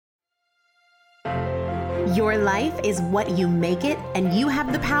Your life is what you make it, and you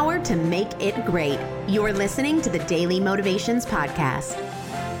have the power to make it great. You're listening to the Daily Motivations Podcast.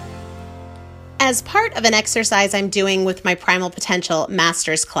 As part of an exercise I'm doing with my Primal Potential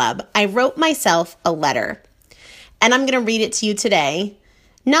Masters Club, I wrote myself a letter. And I'm going to read it to you today,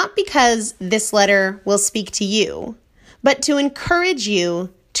 not because this letter will speak to you, but to encourage you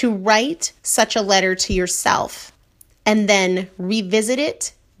to write such a letter to yourself and then revisit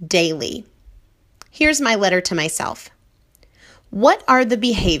it daily. Here's my letter to myself. What are the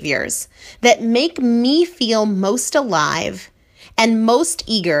behaviors that make me feel most alive and most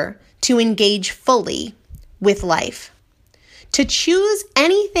eager to engage fully with life? To choose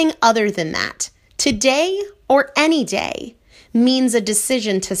anything other than that, today or any day, means a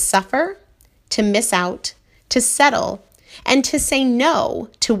decision to suffer, to miss out, to settle, and to say no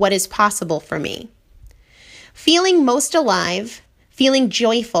to what is possible for me. Feeling most alive, feeling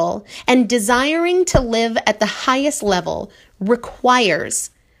joyful, and desiring to live at the highest level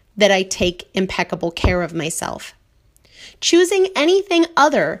requires that I take impeccable care of myself. Choosing anything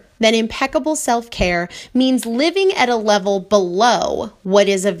other than impeccable self-care means living at a level below what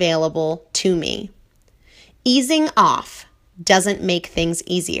is available to me. Easing off doesn't make things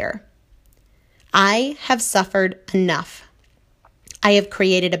easier. I have suffered enough. I have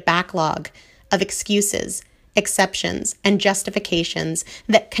created a backlog of excuses, exceptions, and justifications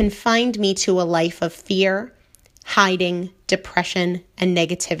that confined me to a life of fear, hiding, depression, and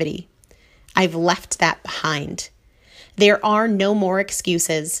negativity. I've left that behind. There are no more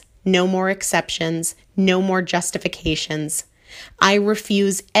excuses, no more exceptions, no more justifications. I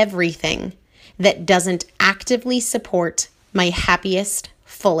refuse everything that doesn't actively support my happiest,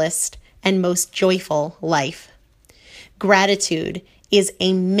 fullest, and most joyful life. Gratitude is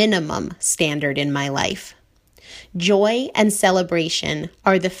a minimum standard in my life. Joy and celebration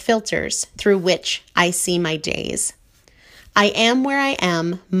are the filters through which I see my days. I am where I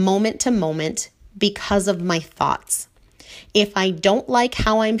am moment to moment because of my thoughts. If I don't like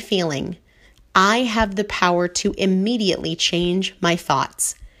how I'm feeling, I have the power to immediately change my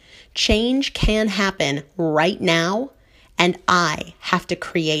thoughts. Change can happen right now, and I have to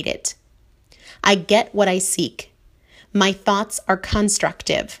create it. I get what I seek. My thoughts are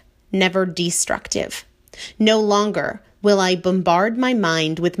constructive, never destructive. No longer will I bombard my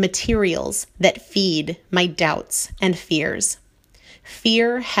mind with materials that feed my doubts and fears.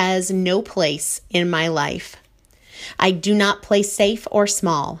 Fear has no place in my life. I do not play safe or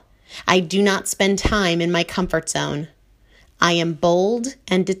small. I do not spend time in my comfort zone. I am bold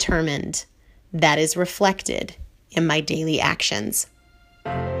and determined. That is reflected in my daily actions.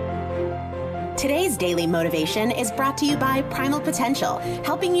 Today's daily motivation is brought to you by Primal Potential,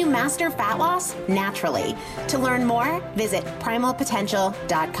 helping you master fat loss naturally. To learn more, visit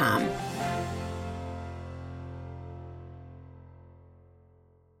primalpotential.com.